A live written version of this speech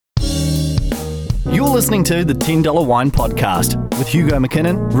listening to the $10 Wine Podcast with Hugo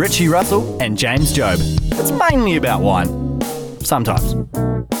McKinnon, Richie Russell, and James Job. It's mainly about wine. Sometimes.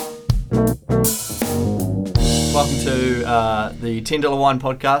 Welcome to the $10 Wine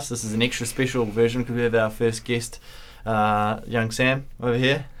Podcast. This is an extra special version because we have our first guest, young Sam, over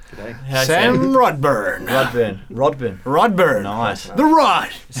here. G'day. Hi, Sam Rodburn. Rodburn. Nice. The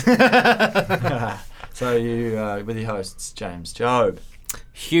Rod. So you, with your hosts, James Job.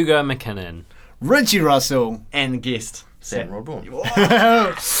 Hugo McKinnon. Richie Russell. And the guest, Sam Rodburn.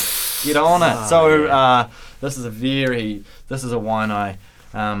 Get on it. So this is a wine I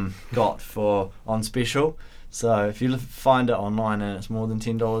got for on special. So if you find it online and it's more than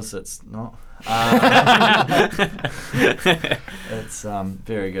 $10, it's not. It's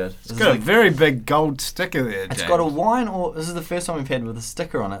very good. It's got a very big gold sticker there, James. It's got a wine, or this is the first time we've had with a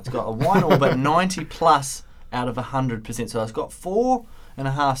sticker on it. It's got a wine orbit 90 plus out of 100%. So it's got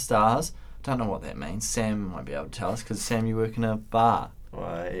 4.5 stars. Don't know what that means. Sam might be able to tell us because Sam, you work in a bar.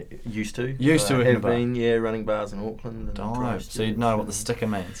 I used to. Used to work in a have bar. been, running bars in Auckland. And across, So you'd know what the sticker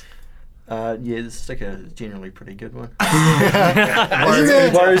means. The sticker is generally a pretty good one.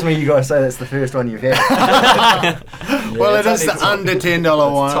 It worries me you guys say that's the first one you've had. Well, it is the under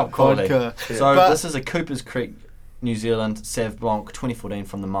 $10 wine top quality. vodka. Yeah. So this is a Coopers Creek, New Zealand, Sauvignon Blanc 2014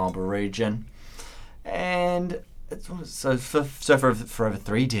 from the Marlborough region. And for over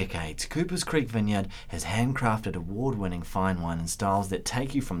 3 decades, Coopers Creek Vineyard has handcrafted award-winning fine wine in styles that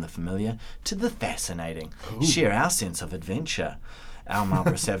take you from the familiar to the fascinating. Ooh. Share our sense of adventure. Our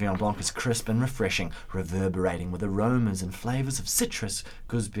Marlborough Sauvignon Blanc is crisp and refreshing, reverberating with aromas and flavours of citrus,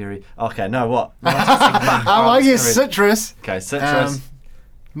 gooseberry. Okay, no, what? I guess citrus. Okay, citrus.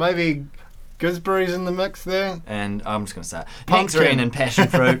 Maybe gooseberries in the mix there. And I'm just going to say Pumpkin. nectarine and passion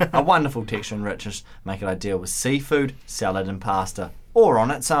fruit, a wonderful texture and richness, make it ideal with seafood, salad and pasta, or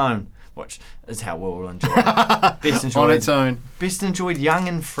on its own, which is how we'll enjoy it. Best enjoyed, On its own. Best enjoyed young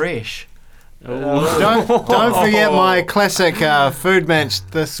and fresh. Don't forget my classic food match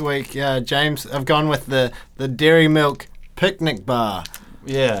this week, James. I've gone with the Dairy Milk Picnic Bar.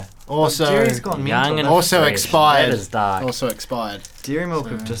 Yeah. Also, Jerry's gone young and also fresh. expired. That is dark. Also expired. Dairy Milk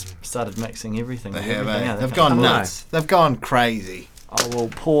have just started mixing everything. They with have, everything. eh? Yeah, They've gone come nuts. They've gone crazy. I will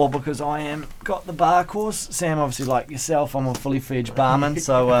pour because I got the bar course. Sam, obviously, like yourself, I'm a fully fledged barman,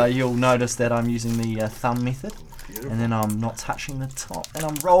 so you'll notice that I'm using the thumb method. Beautiful. And then I'm not touching the top, and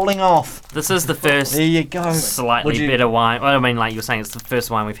I'm rolling off. This is the first there you go. Slightly better wine. Well, I mean, like you were saying, it's the first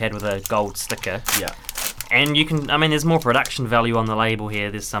wine we've had with a gold sticker. Yeah. And you can, there's more production value on the label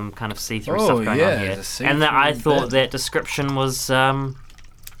here. There's some kind of see-through stuff going on here. And I thought that description was, it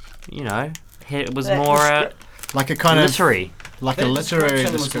was more like a kind literary. Like a literary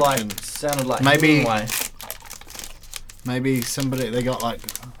description. Sounded like maybe Hemingway. Maybe somebody, they got like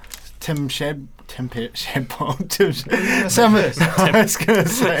Tim Shadbolt. I was gonna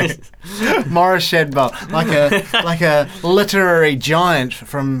say Morris Shadbolt, like a literary giant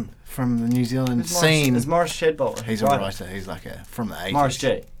from the New Zealand scene. Is Morris Shadbolt? He's a writer. He's like from the 80s. Morris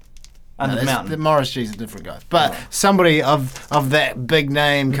G. Under the mountain. Morris G's a different guy, but somebody of that big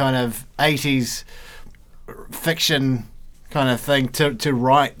name, kind of 80s fiction kind of thing to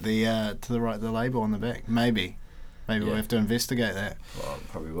write the label on the back. Maybe we'll have to investigate that. Well,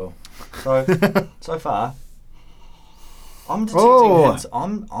 probably will. So far, I'm detecting hints.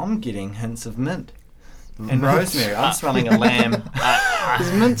 I'm getting hints of mint and rosemary. I'm smelling a lamb.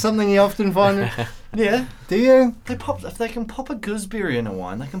 Is mint something you often find? Yeah. Do you? If they can pop a gooseberry in a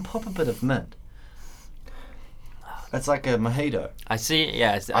wine, they can pop a bit of mint. It's like a mojito. I see.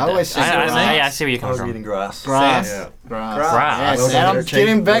 Yeah, I see where you're coming from. Eating grass. Grass. Yeah. Grass. Yes, and I'm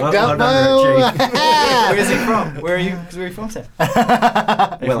getting backed up now. Where's he from? Where are you from, Sam?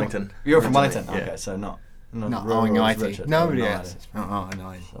 Wellington. You're from Wellington. Yeah. Okay, so not Oingaiti. Nobody else.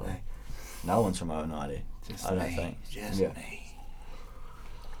 No one's from Oingaiti. I don't think. Just me.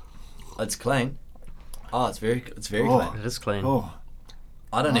 It's clean. Oh, it's very clean. It is clean. Oh.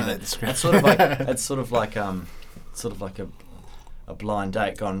 I don't even. It's sort of like a blind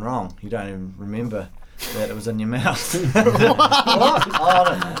date gone wrong. You don't even remember that it was in your mouth. What? Oh, I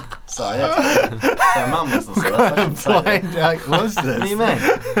don't know. Sorry, so Mum was listening. What kind of blind date was this? What do you mean?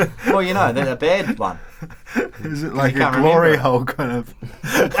 Well, they're a bad one. Is it like a glory hole kind of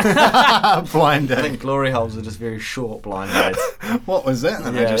blind date? I think glory holes are just very short blind dates. What was that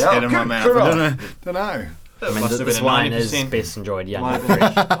that I just had in my mouth? I don't know. This wine is best enjoyed young and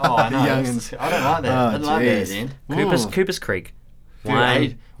fresh. Oh, I know. I don't like that. I didn't like that at the end. Coopers Creek.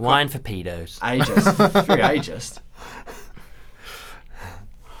 Wine for pedos. Ageist. Very ageist.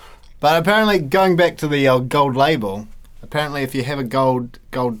 But apparently, going back to the gold label, apparently if you have a gold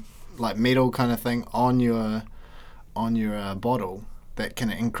like metal kind of thing on your bottle that can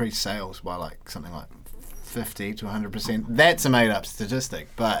increase sales by like something like 50 to 100%. That's a made-up statistic,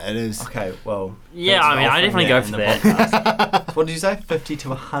 but it is. Okay, well. Yeah, I mean, I definitely go for that. What did you say? 50 to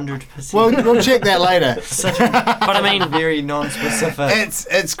 100%. Well, we'll check that later. But I mean, very non-specific.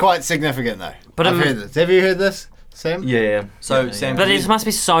 It's quite significant though. But I've heard this. Have you heard this, Sam? Yeah. So yeah, Sam, but there must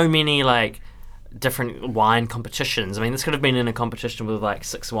be so many like different wine competitions. I mean, this could have been in a competition with like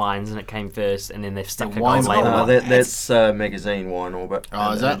 6 wines, and it came first, and then they've stuck a gold label on it. That's magazine Wine Orbit.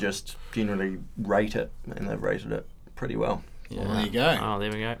 Oh, is that? They just generally rate it, and they've rated it pretty well. Yeah. Well, there you go. Oh, there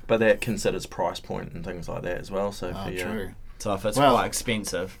we go. But that considers price point and things like that as well. So true. So if it's quite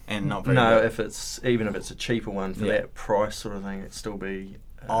expensive and not very good. if it's a cheaper one for that price sort of thing, it'd still be.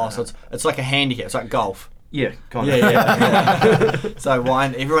 So it's like a handicap. It's like golf. Yeah, kind of. Yeah. So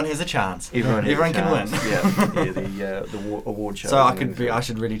wine, everyone has a chance. Everyone can win. The award show. So I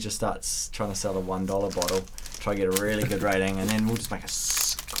should really just start trying to sell a $1 bottle, try to get a really good rating, and then we'll just make a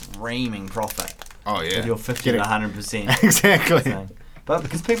screaming profit. Oh yeah. With your 50 to 100%. Exactly. So, but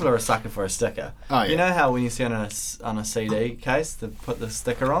because people are a sucker for a sticker. Oh yeah. You know how when you see on a CD case they put the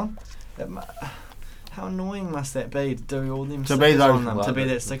sticker on. How annoying must that be to do all them stickers on them to be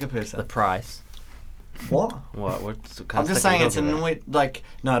that sticker person? The price. What? What I'm just saying it's annoying. Like,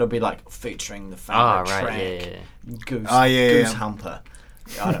 no, it'll be like featuring the favorite track. Goose Humper.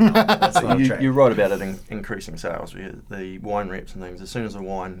 I don't know. That's not a track. You're right about it increasing sales. The wine reps and things. As soon as a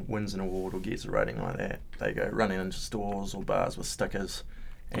wine wins an award or gets a rating like that, they go running into stores or bars with stickers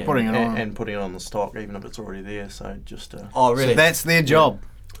and putting it on the stock, even if it's already there. So just. Oh, really? So that's their job.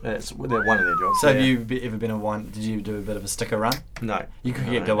 That's one of their jobs. So have you ever been a wine? Did you do a bit of a sticker run? No. You could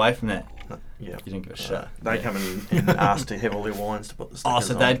get away from that. Yeah. You didn't give a shit. They come in and ask to have all their wines to put the stickers on. Oh,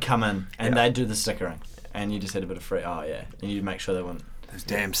 so they'd come in and they'd do the stickering, and you just had a bit of free. Oh yeah, and you'd make sure they wouldn't. Those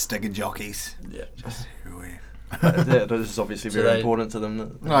damn sticker jockeys. Yeah. This is obviously very important to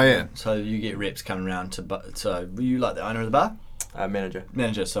them. Oh yeah. So you get reps coming around so were you like the owner of the bar? Manager.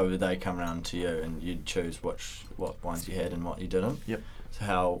 So would they come around to you and you'd choose what wines you had and what you didn't? Yep. So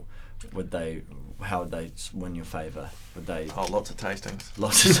how would they win your favour? Would they? Oh, lots of tastings.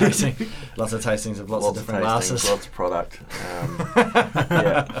 Lots of tastings of lots of different glasses. Lots of product.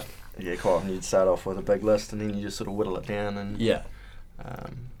 Yeah, quite often you'd start off with a big list and then you just sort of whittle it down and there's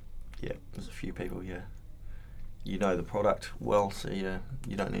a few people you know the product well, so you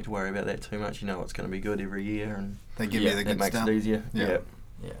don't need to worry about that too much. You know it's going to be good every year, and they give you the good makes stuff. It easier. Yeah.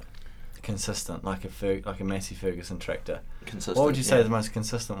 Consistent, like a Massey Ferguson tractor. Consistent. What would you say is the most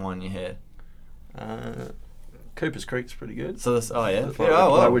consistent one you had? Coopers Creek's pretty good. So this, we're give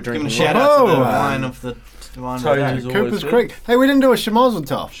him a drinking shout out to the wine of the wine. Coopers Creek. Hey, we didn't do a Schmozzle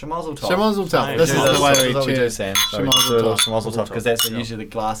Top. Schmozzle Top. This is the way we cheers. Sam. Schmozzle Top, because that's usually the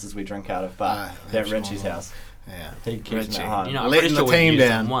glasses we drink out of. But at Richie's house. Yeah. He keeps them at home. You know, I'm letting the team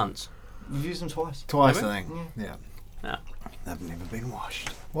down once. We've used them twice. I think. Yeah. They've never been washed.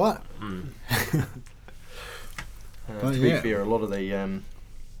 What? To be fair, a lot of the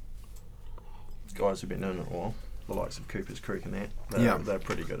guys who've been doing it a while, the likes of Coopers Creek and that, they're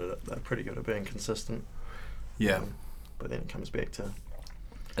pretty good at it. They're pretty good at being consistent. Yeah. But then it comes back to...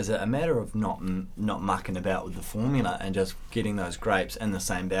 Is it a matter of not mucking about with the formula and just getting those grapes in the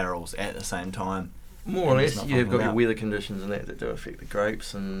same barrels at the same time? More or less, you've got your weather conditions and that do affect the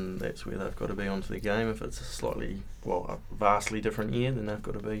grapes, and that's where they've got to be onto the game. If it's a vastly different year, then they've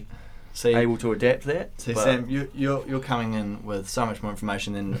got to be able to adapt that. See, Sam, you're coming in with so much more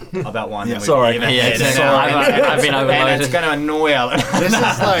information about wine than we've sorry. ever had. I've been overloaded. And it's going to annoy our... This is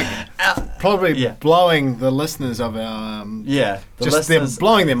like probably blowing the listeners of our... they're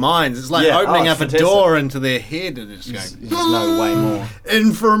blowing their minds. It's like opening up a door into their head and it's going... You just know way more.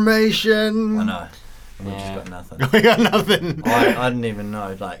 Information! I know. And we've just got nothing. We got nothing. I didn't even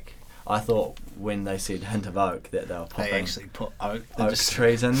know. Like, I thought when they said hint of oak that they were popping... They actually put oak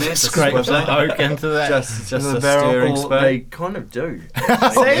trees in there. Scrape oak into that. Just a stirring spoon. They kind of do. See?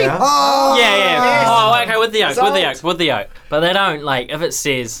 Oh! Yeah. Oh, okay, with the oak. But they don't, like, if it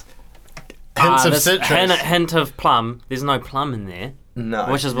says... Hints of citrus. Hint of plum, there's no plum in there.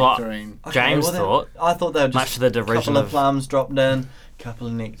 No. Which is what James thought. I thought they were just much to the derision couple of plums dropped in, couple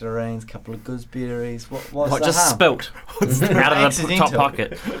of nectarines, couple of gooseberries. What's just spilt out of the top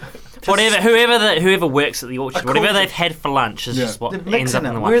pocket. Whoever works at the orchard, whatever they've had for lunch is just what ends up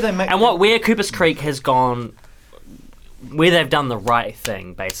in the wine. Where Coopers Creek has gone, where they've done the right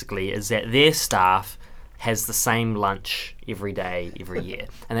thing basically is that their staff has the same lunch every day, every year.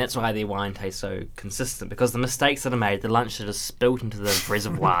 And that's why their wine tastes so consistent, because the mistakes that are made, the lunch that is spilt into the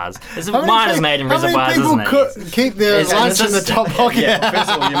reservoirs. Wine is made in reservoirs, isn't it? How many people keep their lunch in the top pocket? Yeah, first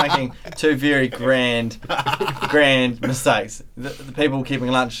of all, you're making two very grand mistakes. The people keeping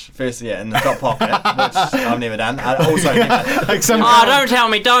lunch first, in the top pocket, which I've never done. I also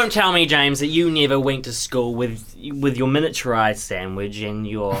don't tell me, James, that you never went to school with your miniaturized sandwich and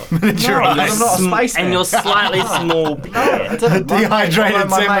your and your slightly small dehydrated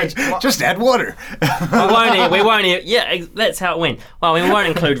sandwich. Just add water. we won't eat. Yeah, that's how it went. Well, we won't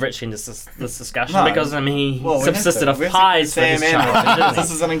include Rich in this discussion because he subsisted off pies for his child.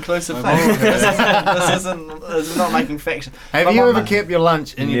 This is an inclusive thing. This is not making fiction. Have you ever kept your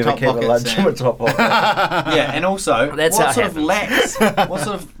lunch in your top pocket? Yeah, and also, that's what sort of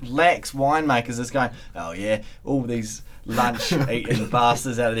lax winemakers is going, oh yeah, all these lunch eating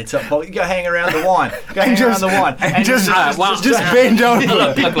bastards out of their top pocket. You go hang around the wine. And just bend over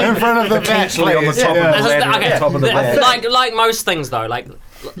in front of the vat. On the top of the vat. Like most things though, like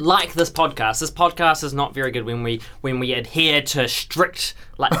this podcast. This podcast is not very good when we adhere to strict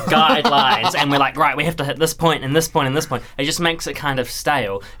guidelines and we're like, right, we have to hit this point and this point and this point. It just makes it kind of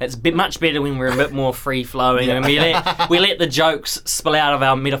stale. It's much better when we're a bit more free flowing and we let the jokes spill out of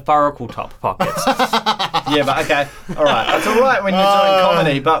our metaphorical top pockets. Yeah, but okay, all right. It's all right when you're doing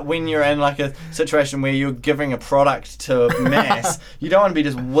comedy, but when you're in a situation where you're giving a product to mass, you don't want to be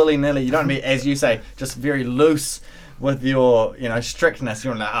just willy-nilly. You don't want to be, as you say, just very loose with your, strictness.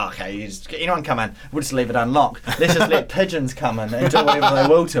 You're like, okay, anyone come in, we'll just leave it unlocked. Let's just let pigeons come in and do whatever they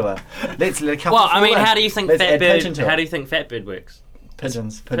will to it. Let's let a couple. Well, I mean, how do you think Fatbird works?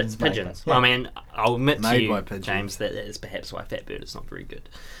 Pigeons. Well, I mean, I'll admit to you, James, that is perhaps why Fatbird is not very good.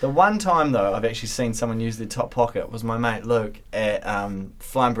 The one time, though, I've actually seen someone use their top pocket was my mate Luke at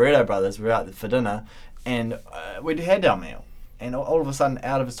Flying Burrito Brothers. We were out for dinner, and we'd had our meal, and all of a sudden,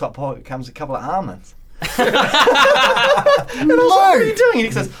 out of his top pocket comes a couple of almonds. And I was like, what are you doing? And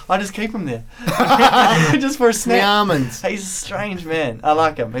he says, I just keep him there. Just for a snack. The almonds. He's a strange man. I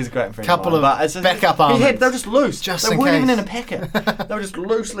like him. He's a great friend. Couple of backup almonds. They were just loose. They weren't even in a packet. They were just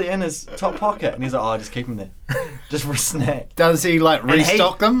loosely in his top pocket. And he's like, I just keep him there. Just for a snack. Does he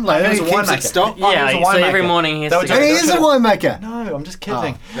restock them? He keeps it stocked? Yeah, so every morning he has to go. He is a winemaker. No, I'm just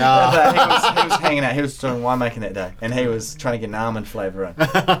kidding. But he was hanging out. He was doing winemaking that day. And he was trying to get an almond flavour in.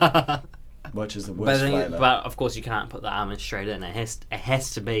 Which is the worst flavour. But of course you can't put the almond straight in. It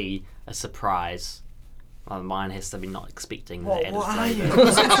has to be a surprise. Mine has to be not expecting the added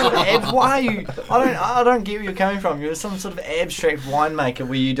flavour. Why are you? I don't get where you're coming from. You're some sort of abstract winemaker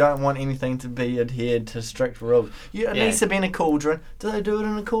where you don't want anything to be adhered to strict rules. It needs to be in a cauldron. Do they do it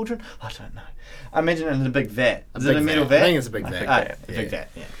in a cauldron? I don't know. I imagine it in a big vat. Is it a metal vat? I think it's a big vat. A big vat.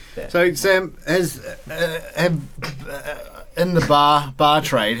 Yeah. So Sam, in the bar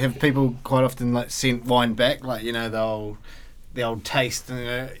trade, have people quite often sent wine back? The old taste,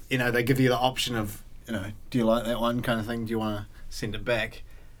 and they give you the option of, do you like that one kind of thing? Do you want to send it back?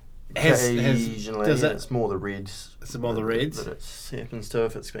 Occasionally, it's more the reds. It's more the reds that it happens to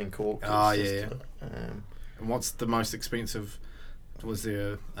if it's been corked. And what's the most expensive? Was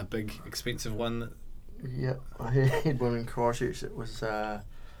there a big expensive one? Yeah, I had one in Christchurch. It was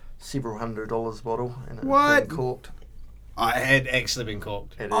several $100 a bottle, and it had been corked. I had actually been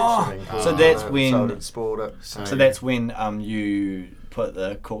corked. So that's when. So it spoiled it. So that's when you put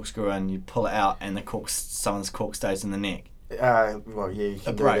the corkscrew in, you pull it out, and someone's cork stays in the neck. You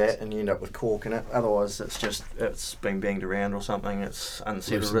can do that, and you end up with cork in it. Otherwise, it's been banged around or something. It's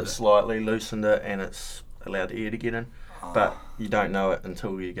unsettled it slightly, loosened it, and it's allowed the air to get in. But you don't know it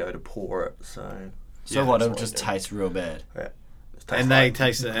until you go to pour it. So it'll just taste real bad. Yeah. And they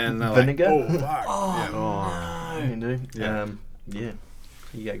taste it and they're vinegar. Like, no. You can do.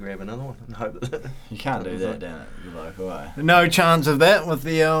 You go grab another one and hope that you can't do that down at the local way. No chance of that with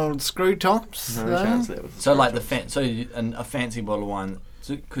the old screw tops. No chance of that with the so like a fancy bottle of wine.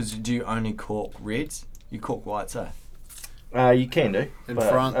 Because do you only cork reds? You cork whites, you can do. In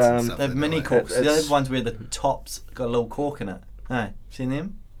France, they have mini corks. They have ones where the top's got a little cork in it. Hey, seen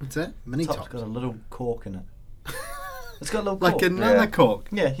them? What's that? Mini top's got a little cork in it. It's got a little cork. Like another cork.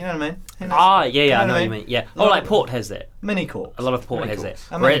 Yeah, you know what I mean? I know what you mean. Yeah. Like port has that. Mini cork. A lot of port has that.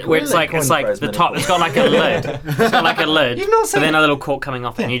 Where it's like the top. It's got like a lid. It's got like a lid. You've not seen then a little cork coming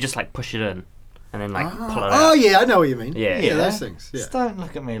off, and you just push it in, and then pull it out. Oh yeah, I know what you mean. Yeah, those things. Yeah. Just don't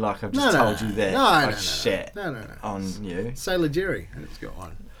look at me like I've just told you that. No. Shit. No. On you. Sailor Jerry has got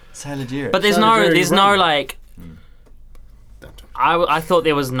one. Sailor Jerry. But there's no like. I thought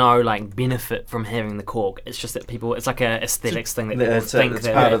there was no like benefit from having the cork. It's just that people. It's like a aesthetics thing that people think it's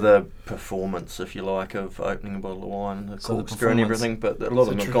that part of the performance, if you like, of opening a bottle of wine, the corkscrew and everything. But a lot of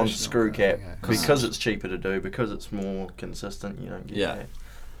them have gone to screw cap because it's cheaper to do, because it's more consistent. You don't get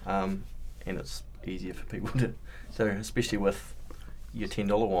that, and it's easier for people to. So especially with your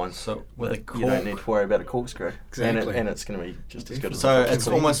 $10 wines, so with a cork, you don't need to worry about a corkscrew, exactly. and it's going to be just as good. So it's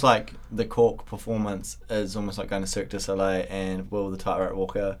almost like the cork performance is almost like going to Cirque du Soleil and will the tightrope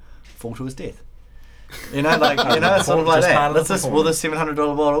walker fall to his death. You know, like sort of like that. Will the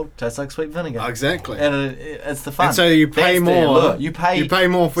 $700 bottle taste like sweet vinegar? Exactly. And it's the fun. And so you pay more. You pay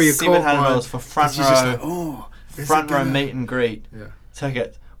more for your $700 for front row, front row meet and greet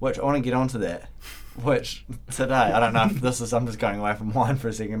tickets. Which I want to get onto that. Which today, I don't know if this is, I'm just going away from wine for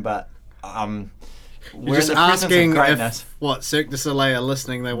a second, but we're just in the presence asking of greatness. If Cirque du Soleil are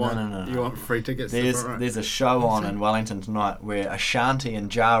listening, they want No. you want free tickets. There's a show on in Wellington tonight where Ashanti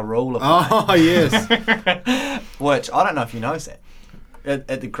and Ja Rule are playing. Oh yes. Which I don't know if you noticed that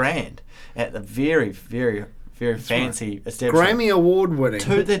at the Grand, at the very, very, very fancy establishment. Grammy Award winning.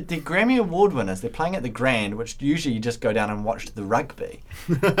 The Grammy Award winners, they're playing at the Grand, which usually you just go down and watch the rugby.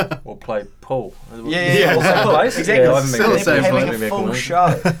 Or play pool. Yeah. Exactly. They're having a full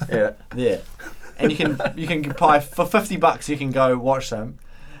show. Yeah. And you can buy for $50, you can go watch them,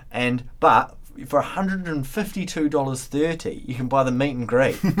 but for $152.30 you can buy the meet and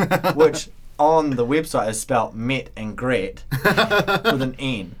greet, which on the website is spelt Met and Gret with an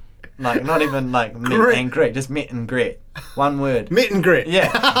N. Like, not even like Met and Gret, just Met and Gret. One word. Met and Gret.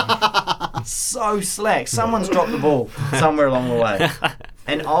 Yeah. So slack. Someone's dropped the ball somewhere along the way.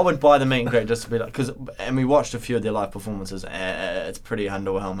 And I would buy the meet and greet just to be like, and we watched a few of their live performances. It's pretty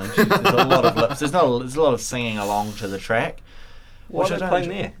underwhelming. There's a lot of lips. There's a lot of singing along to the track. What are they playing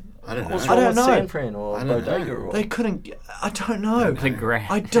there? I don't know. What's wrong with San Fran or Bodega or what? They couldn't. I don't know. The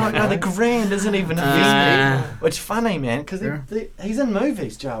Grand. I don't know. The Grand isn't even a venue. It's funny, man, because he's in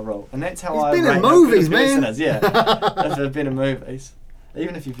movies, Ja Rule, and that's how He's been in movies, man. Yeah, if they've been in movies,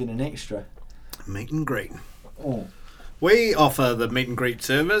 even if you've been an extra. Meet and greet. Oh. We offer the meet and greet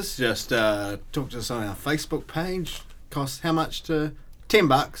service. Just talk to us on our Facebook page. Costs how much to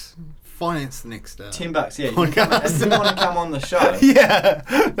 $10. Finance the next $10, yeah. If you want to come on the show, yeah,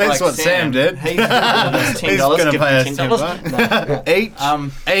 that's like what Sam did. He's $10. Going to pay us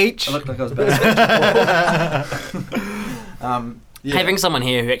 $10 each. I looked like I was about Yeah. Having someone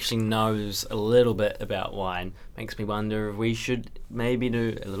here who actually knows a little bit about wine makes me wonder if we should maybe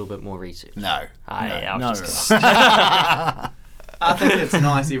do a little bit more research. No. I think it's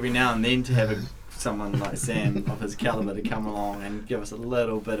nice every now and then to have someone like Sam of his calibre to come along and give us a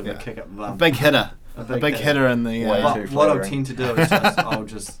little bit of a kick up the bum. A big hitter. A big hitter in the... what I'll tend to do is I'll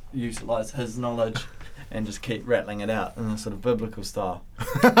just utilise his knowledge and just keep rattling it out in a sort of biblical style.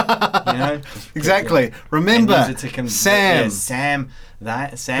 Exactly. Remember, Sam said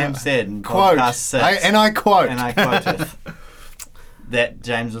in quote, podcast 6, and I quote that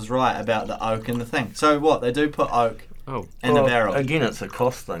James was right about the oak and the thing. So what, they do put oak in the barrel. Again, it's a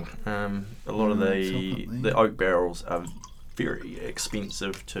cost thing. A lot of the oak barrels are very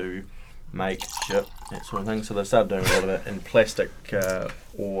expensive to make, ship, that sort of thing. So they started doing a lot of it in plastic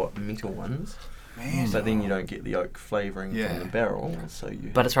or metal ones. Man. But then you don't get the oak flavouring from the barrel.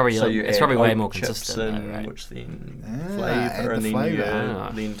 But it's probably way more consistent, right? Which then flavour, and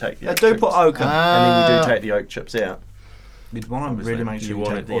then you take the oak chips. They do put oak in. And then you do take the oak chips out. You'd want to really make sure you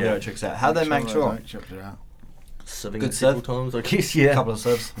take all the oak chips out. How do they make sure? Sieving Good several times, I guess, yeah. A couple of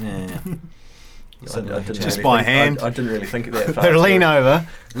sieves. Yeah. Just by hand. I didn't really think of that. They lean over,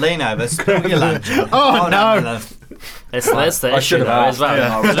 spill your lunch. Oh no. That's the issue though as well.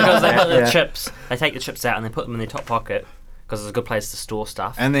 Yeah. Because they put the chips, they take the chips out and they put them in their top pocket because it's a good place to store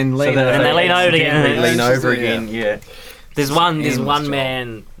stuff. And then lean over. And they lean over again. Lean over again, yeah. There's one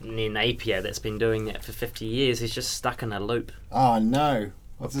man near Napier that's been doing that for 50 years. He's just stuck in a loop. Oh no.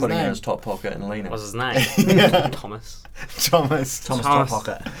 What's his name? Putting it in his top pocket and leaning. What's his name? Thomas Top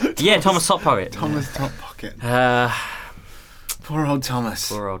Pocket. Yeah, Thomas Top Pocket. Thomas Top Pocket. Poor old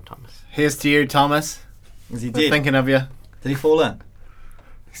Thomas. Here's to you, Thomas. Is he We're dead? thinking of you. Did he fall in?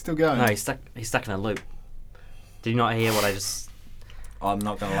 He's still going. No, he's stuck in a loop. Did you not hear what I just... I'm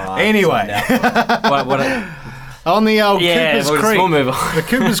not going to lie. Anyway. On the old Coopers Creek. We'll move on. The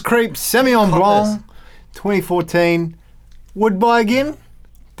Coopers Creek Sauvignon Blanc 2014. Would buy again?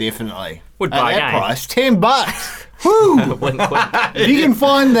 Definitely. Would buy At that again. price, $10. Woo! If you can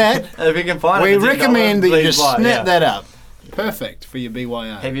find that, we recommend that you just snap that up. Perfect for your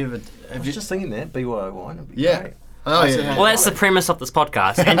BYO. I was just thinking that BYO wine would be great. Oh, yeah. Well, that's the premise of this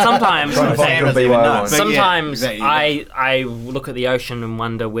podcast. And sometimes, I look at the ocean and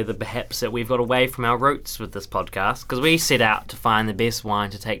wonder whether perhaps that we've got away from our roots with this podcast, because we set out to find the best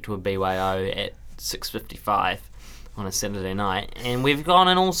wine to take to a BYO at 6:55 on a Saturday night, and we've gone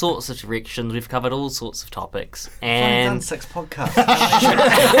in all sorts of directions. We've covered all sorts of topics. And I've done 6 podcasts.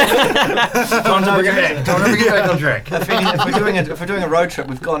 Don't ever get back on track. If we're doing a road trip,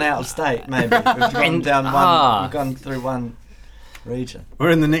 we've gone out of state. Maybe we've gone We've gone through one region.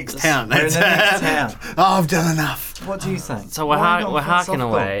 We're in the next town. We're in the next town. Oh, I've done enough. What do you think? So we're harking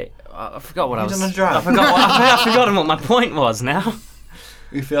away. I forgot what I was. Done a drug? I've forgotten what my point was now.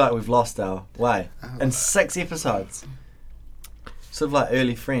 We feel like we've lost our way in 6 episodes. Sort of like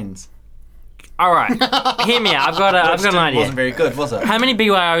early friends. All right, hear me out. I've got an idea. Wasn't very good, was it? How many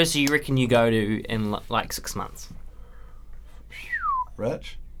BYOs do you reckon you go to in like 6 months?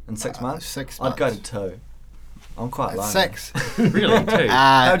 Rich? In 6 months? 6 I'd go to months. 2. I'm quite lonely. 6. Really, 2?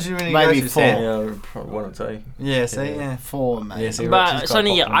 How do you really maybe go to 4. Sam? Yeah, probably 1 or 2. Yeah, see, yeah. 4, maybe. Yeah, see, But Rich is it's quite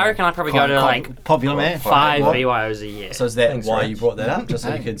only, popular. I reckon I'd probably go to like popular man. 5 What? BYOs a year. So is that Thanks, why Rich. you brought that up? Just so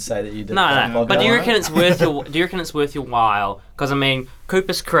you Hey. could say that you did No. But do you reckon it's worth your? Do you reckon it's worth your while? Because I mean,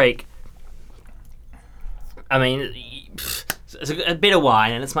 Coopers Creek. I mean, it's a better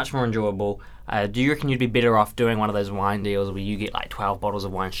wine and it's much more enjoyable. Do you reckon you'd be better off doing one of those wine deals where you get like 12 bottles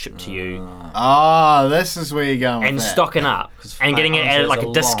of wine shipped to you Oh, this is where you're going with and that. stocking up and getting it at honestly, like it's a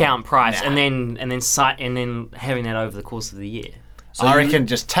a discount price Nah. and then having that over the course of the year? So I you- reckon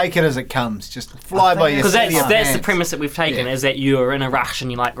just take it as it comes. Just fly by your Because seat of that's the pants. premise that we've taken, Yeah. is that you're in a rush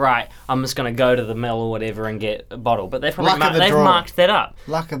and you're like, right, I'm just going to go to the mill or whatever and get a bottle. But they've probably Luck of the they've draw. marked that up.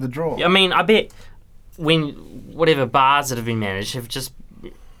 Luck of the draw. I mean, I bet when whatever bars that have been managed have just,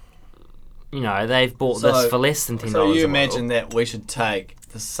 they've bought So- this for less than $10. So you a bottle. imagine that we should take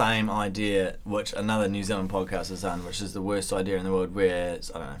the same idea, which another New Zealand podcast has done, which is the worst idea in the world, where,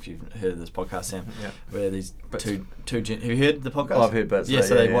 I don't know if you've heard of this podcast, Sam, Yeah. where these two have you heard the podcast? Oh, I've heard bits. Yeah,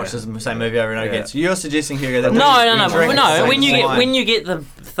 so they watch the same movie over and over Yeah. again. So you're suggesting, Hugo, that No. When you get the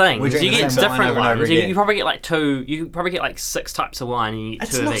things, We drink you the get same wine different over and over ones. again. You probably get like 2. You probably get like 6 types of wine, and you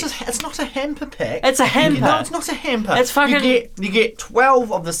get 2 of each. It's not a hamper pack. It's a hamper. No, it's not a hamper. It's fucking- You get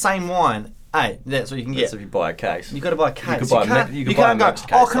 12 of the same wine. Hey, that's what you can That's get. if you buy a case. You got to buy a case. could buy a can't, mi- you could you buy can't a go, mixed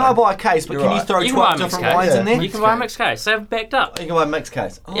case, oh, can I though. buy a case? But You're can you right. throw You can buy 12 a mixed different case. wines in there? You can buy a mixed case. They've backed up. You can buy a mixed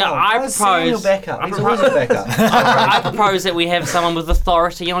case. Oh, Yeah, I why is Samuel propose- back up? I He's propose- always a backup. I propose that we have someone with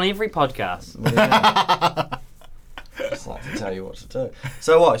authority on every podcast. Just like to tell you what to do.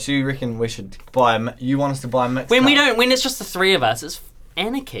 So what? So you reckon we should buy? You want us to buy a mixed? When we cup? don't, when it's just the 3 of us, it's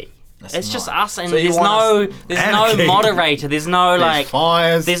anarchy. That's It's just not. us, and So you there's want no Anarchy. moderator. There's no like,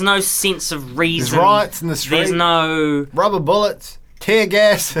 fires. there's no sense of reason. There's riots in the street. There's no, Rubber bullets. Tear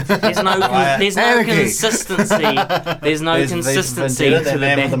gas. there's no, there's no Anarchy. consistency. There's no There's consistency Vendetta, to that the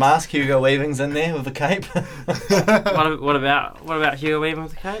man with the band. mask. Hugo Weaving's in there with the cape. What about Hugo Weaving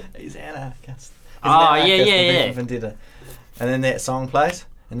with the coat? He's anarchist. He's Oh, an yeah, anarchist yeah, with yeah. Vendetta. And then that song plays,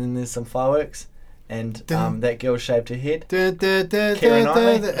 and then there's some fireworks, and that girl shaved her head. Is Knightley? No,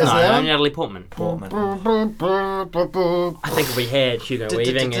 that Natalie Portman. Portman. I think if we had Hugo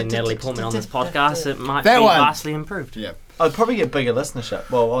Weaving and Natalie Portman on this podcast, it might That be one. vastly improved. Yeah. I'd probably get bigger listenership.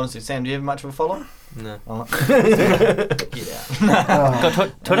 Well, honestly, Sam, do you have much of a follow? No. Oh. Get out.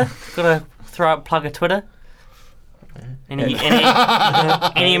 Got Twitter? Got to plug a Twitter?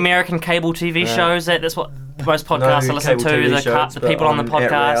 Any American cable TV shows? That's what most podcasts I listen cable to. TV The shows, the people on the but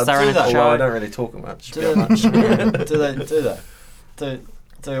podcast, they're in Do a they? Although I show. don't really talk much. Do they?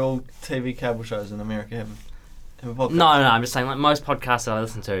 Do all TV cable shows in America have a podcast? No, I'm just saying, like most podcasts that I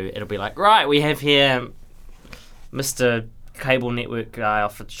listen to, it'll be like, right, we have here Mr. Cable Network guy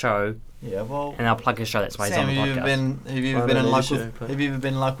off the show, Yeah, well. and I'll plug his show. That's why he's Sam, on the have you ever podcast. been? Have you ever I been don't in know local? the show, but- Have you ever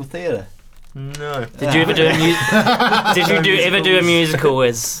been in local theatre? No. Did you ever do a musical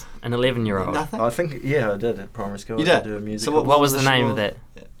as an 11-year-old? Nothing. I think, yeah, I did at primary school. You I did? do a So musical. What was the name show? of that?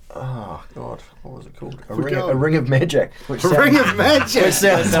 Oh, God. What was it called? A Forgot. ring of Magic. Which Ring of Magic. Which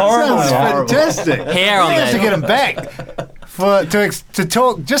sounds Sounds horrible. fantastic. Hair on We have to that. get him back to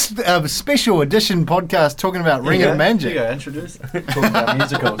talk. Just a special edition podcast talking about Ring of Magic. Here you go, introduce. Talking about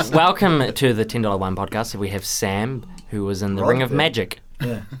musicals. Welcome to the $10 Wine Podcast. We have Sam, who was in the Ring of Rodberg. Magic.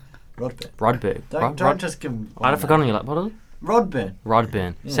 Yeah. Rodburn. Rodberg. Don't just give him. I'd have forgotten you. Like, what is it? Rodburn.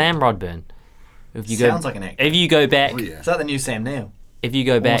 Rodburn. Yeah. Sam Rodburn. If you Sounds go, like an actor. if you go back, Is that the new Sam Neill? if you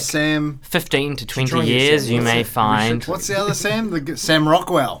go Or back Sam. 15 to 20 Try years, Sam. you What's may it? find. What's the other Sam? Sam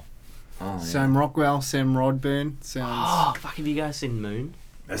Rockwell. Oh, Sam Rockwell. Sam Rodburn. Sounds. Oh, fuck! Have you guys seen Moon?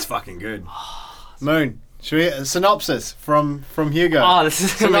 That's fucking good. Moon. Should we a synopsis from Hugo? Oh, this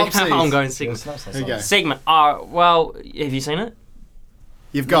is an Synopsis. ongoing segment. Here you go. Segment. Well, have you seen it?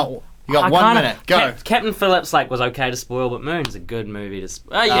 You got I 1 kinda- minute. Go. Captain Phillips was okay to spoil, but Moon's a good movie to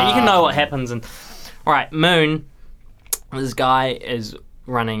spoil. Yeah, you can know what happens. And all right, Moon. This guy is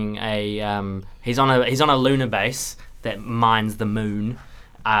running a. He's on a lunar base that mines the moon,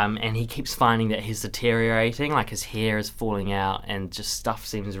 and he keeps finding that he's deteriorating. Like his hair is falling out, and just stuff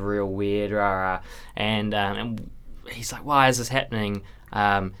seems real weird. And he's like, "Why is this happening?"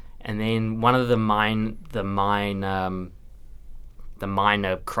 And then one of the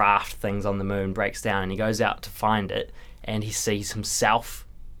minor craft things on the moon breaks down, and he goes out to find it, and he sees himself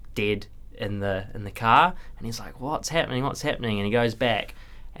dead in the car, and he's like, what's happening, and he goes back,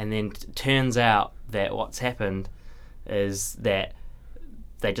 and then turns out that what's happened is that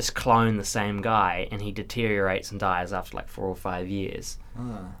they just clone the same guy, and he deteriorates and dies after like 4 or 5 years.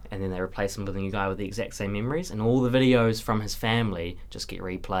 And then they replace him with a new guy with the exact same memories, and all the videos from his family just get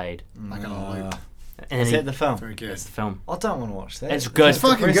replayed. Like on a loop. And Is that the film? Very good. It's the film. I don't want to watch that. It's good. It's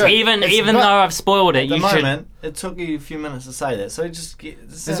fucking good. Even It's- though I've spoiled it, At the you should. moment, it took you a few minutes to say that, so just get.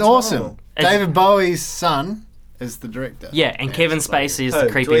 It's awesome. David Bowie's son is the director. Yeah, and Kevin Spacey is the Who?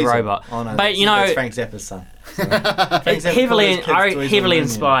 creepy Dweezil? robot. Oh, no, But you know, that's Frank Zappa's son. Frank it's Zappa heavily called his kids Dweezil heavily and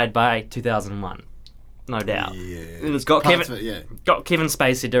inspired by 2001, no doubt. Yeah. And it's got Parts Kevin of it, yeah. got Kevin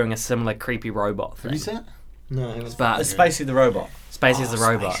Spacey doing a similar creepy robot thing. Have you seen it? No, It's but Spacey the robot. Spacey's the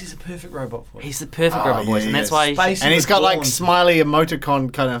robot. Spacey's a perfect robot for it. He's the perfect robot yeah, voice, he and that's is. why. Spacey And he's was got like born- smiley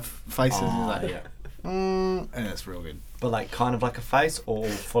emoticon kind of faces. Oh, He's like, yeah. and it's real good. But like kind of like a face or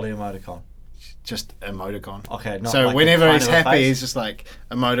fully emoticon. Just emoticon. Okay, not So like whenever kind he's of a happy, face. he's just like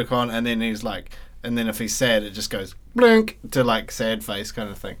emoticon, and then he's like, and then if he's sad, it just goes blink to like sad face kind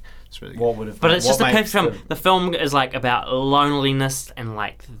of thing. It's really good. What would have? But it's just a what perfect makes film. The film is like about loneliness and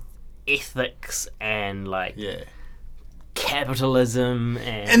like ethics and like Yeah. capitalism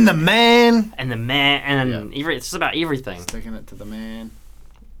and And the man. the man and it's just about everything. Taking it to the man.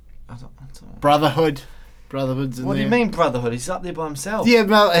 I don't- Brotherhood. Brotherhood's in What do there. you mean Brotherhood? He's up there by himself. Yeah,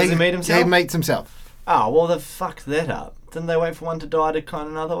 well, Does he meet himself? He meets himself. Oh, well, they fucked that up. Didn't they wait for one to die to clone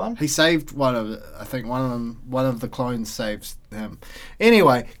another one? He saved one of. I think one of the clones saves him.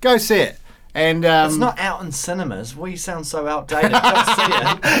 Anyway, go see it. And It's not out in cinemas. We sound so outdated. Go see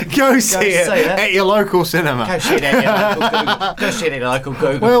it. go see it see it. at your local cinema. Go see it at your local Google. Go see it at your local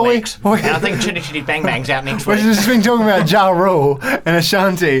Google. Well, we- and I think Chitty Chitty Bang Bang's out next We've week. just been talking about Ja Rule and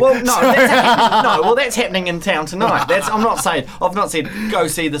Ashanti. Well, no, that's happening in town tonight. I've not said go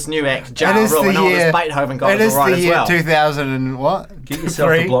see this new act, Ja It is Rule, the and all year. this Beethoven guy It was is alright the as year well. 2000 and what? Get yourself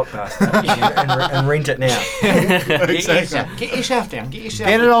Three. to Blockbuster and rent it now. Get yourself down. Get yourself.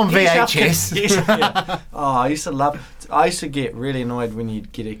 Get it on get yourself- VHS. get yourself- yeah. Oh, I used to get really annoyed when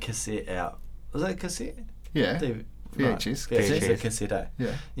you'd get a cassette out. Was that a cassette? Yeah. VHS. VHS. A cassette, eh?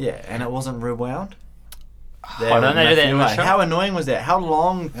 Yeah. Yeah, and it wasn't rewound. Why don't they do that in the show? How annoying was that? How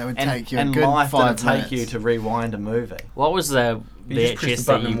long That would in, take you a in good life did 5 it take minutes. you to rewind a movie? What was the You just press VHS the that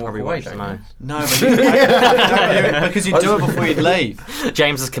button you and walk probably away, watched the don't you? most? No, but because you do it before you leave.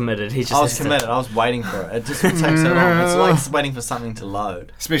 James is committed. He just I was has to- committed. I was waiting for it. It just would take so long. It's like waiting for something to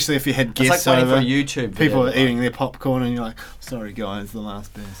load. Especially if you had It's guests like waiting for over. a YouTube video. People are eating their popcorn and you're like, sorry guys, the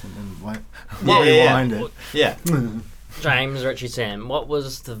last person. And wait, Yeah, rewind yeah. it. Yeah. James, Richie, Sam, what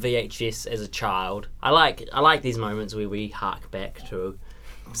was the VHS as a child? I like these moments where we hark back to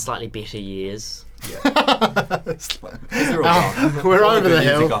slightly better years. We're over the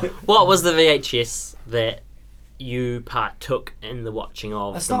hill. What was the VHS that you partook in the watching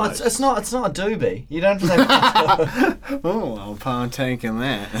of? It's the not. most? It's not a doobie. You don't have to Oh, I'll partake in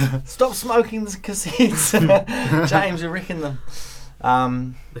that. stop smoking the cassettes, James. You're wrecking them.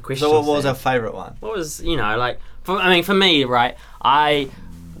 The question. So, what was our favourite one? What was like? For me, right? I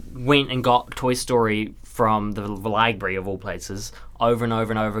went and got Toy Story from the library of all places over and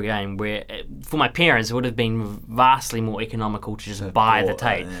over and over again. Where for my parents, it would have been vastly more economical to just buy the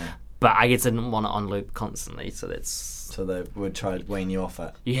tape. Yeah. But I guess I didn't want it on loop constantly, so that's. So they would try to wean you off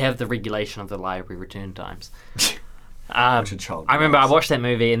it. You have the regulation of the library return times. Which a child I remember I loves. watched that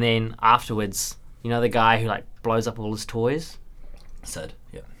movie, and then afterwards, you know the guy who like blows up all his toys. Sid.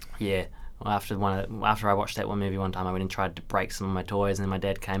 Yeah. Yeah. Well, after I watched that one movie one time, I went and tried to break some of my toys, and then my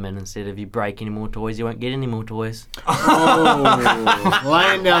dad came in and said, "If you break any more toys, you won't get any more toys." Oh,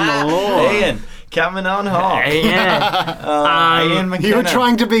 laying down the law. Ian coming on home. Yeah. Ian McKinnon. You were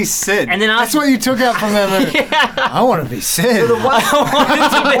trying to be Sid. And then That's what you took out from that movie. I want to be Sid. The one,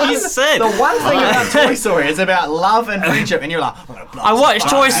 I wanted to be Sid. the one thing about Toy Story is about love and friendship, and you're like, I'm gonna blow I watched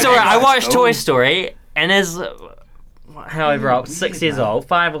this Toy up. Story. I watched Ooh. Toy Story, and as however old, 6 years man. old,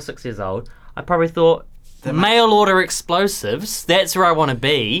 5 or 6 years old, I probably thought Mail order explosives. That's where I want to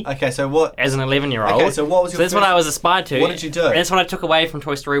be. Okay, so what? As an 11-year-old. Okay, so what was your that's what I was aspired to. What did you do? That's what I took away from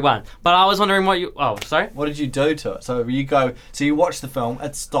Toy Story 1. But I was wondering what you... Oh, sorry? What did you do to it? So you go... So you watch the film,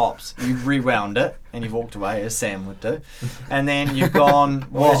 it stops, you rewound it, and you've walked away, as Sam would do. And then you've gone...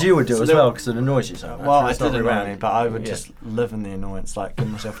 Well, as you would do as well, because it annoys you so much. Well, I did annoy me, but I would just live in the annoyance, like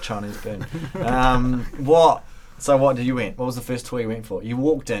give myself a Chinese burn. So what did you went? What was the first toy you went for? You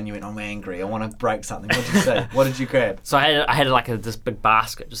walked in, you went, I'm angry, I want to break something. What did you say? What did you grab? So I had like this big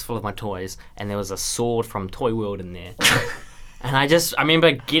basket just full of my toys, and there was a sword from Toy World in there. And I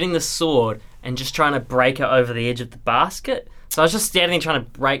remember getting the sword and just trying to break it over the edge of the basket. So I was just standing there trying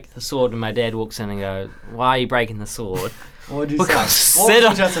to break the sword, and my dad walks in and goes, why are you breaking the sword? What did you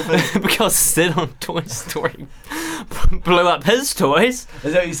say? Because Sid on Toy Story blew up his toys.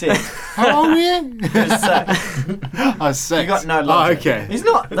 Is that what you said? How old were you? He was 6. I was 6. You got no logic. Oh, okay. He's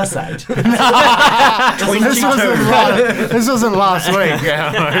not this age. This wasn't last week.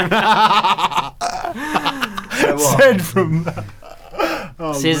 So what? Said from...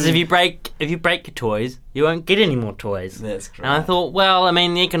 Says if you break your toys, you won't get any more toys. That's great. And I thought, well, I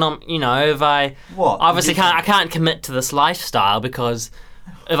mean, the economic, if I obviously I can't commit to this lifestyle because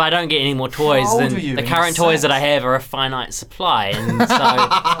if I don't get any more toys, then the current toys that I have are a finite supply, and so.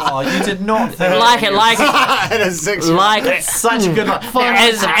 Oh, you did not think it's such a good one.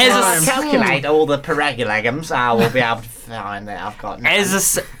 As I calculate all the parabolograms, I will be able to find that I've got. As a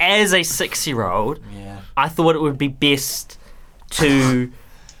 6-year-old, yeah. I thought it would be best to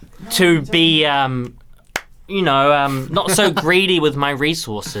be not so greedy with my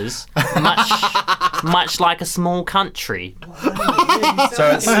resources, much like a small country. So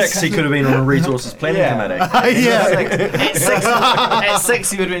at 6 he could have been on a resources planning committee. At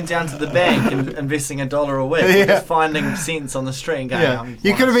 6 he would have been down to the bank and investing $1 a week, just finding cents on the street and going,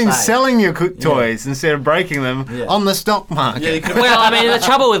 you could have been selling your toys instead of breaking them on the stock market. Well, I mean, the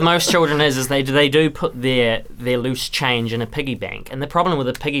trouble with most children is they do put their loose change in a piggy bank, and the problem with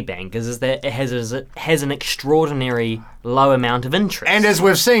a piggy bank is that it has an extraordinary low amount of interest. And as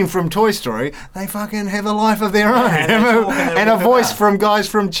we've seen from Toy Story, they fucking have a life of their own and a voice from guys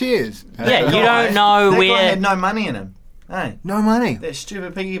from Cheers. Yeah, you don't know that where. Guy had no money in him. Hey, no money. That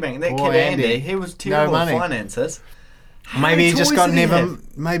stupid piggy bank. That Poor kid Andy, Andy. he was terrible at finances. Maybe he just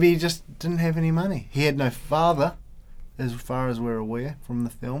maybe he just didn't have any money. He had no father, as far as we're aware from the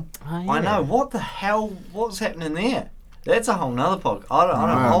film. Oh, yeah. I know. What the hell? What's happening there? That's a whole nother podcast.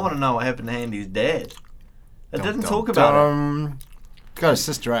 I want to know what happened to Andy's dad. It didn't talk about it. Got a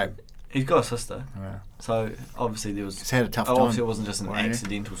sister, Abe. He's got a sister. Yeah. So obviously there was. He's had a tough time. Obviously it wasn't just an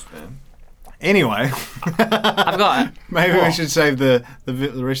accidental sperm. Anyway, I've got. Maybe we should save the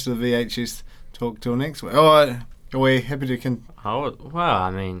rest of the VHS talk till next week. Oh, are we happy to Oh well,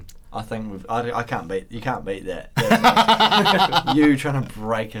 I mean. I think I can't beat. You can't beat that. You trying to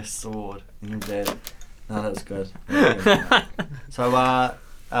break a sword and your dad. No, that was good.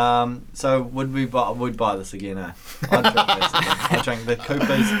 So would we buy this again? I'd drink this again. I'd drink the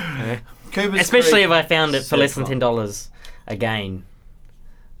Coopers. Coopers Especially Creek if I found it for less than $10 again.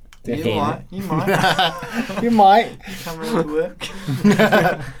 You might. You might. Come around to work.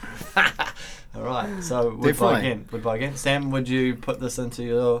 All right. So would buy again. Sam, would you put this into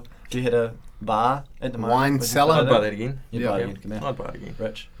your? If you had a bar at the moment, wine cellar. I'd buy that again. You'd buy it again. Come out. I'd buy it again.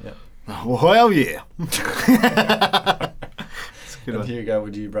 Rich. Yep. Well, yeah. And here you go.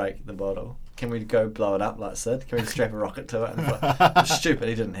 Would you break the bottle? Can we go blow it up like Sid? Can we strap a rocket to it? And stupid.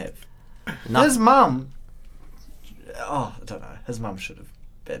 He didn't have. No. His mum. Oh, I don't know. His mum should have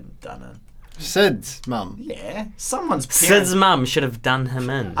been done in. Sid's mum. Yeah, someone's parents. Sid's mum should have done him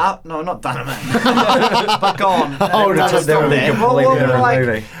in. No, not done him in. But gone. Oh, no, that would be completely different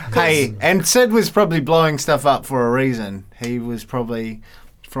movie. Hey, and Sid was probably blowing stuff up for a reason. He was probably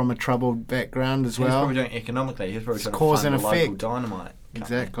from a troubled background as He was well. probably doing it economically. He was probably trying cause to find and a local effect. dynamite company.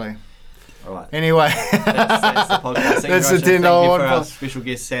 Exactly. All right. Anyway, That's the podcast. That's the $10 Thank you one. for our special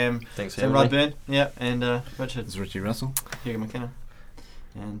guest, Sam. Thanks for Sam having me. Rudburn. Yeah, and Richard. it's Richie Russell. Hugo McKenna.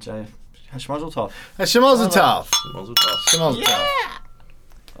 And Jay Hashmazel Tov. Shemazel Tov. Mazel tov. Shemazel Tov.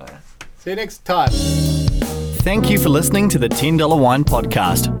 Right. See you next time. Thank you for listening to the $10 Wine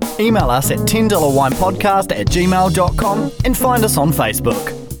Podcast. Email us at $10winepodcast@gmail.com and find us on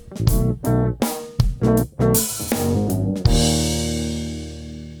Facebook.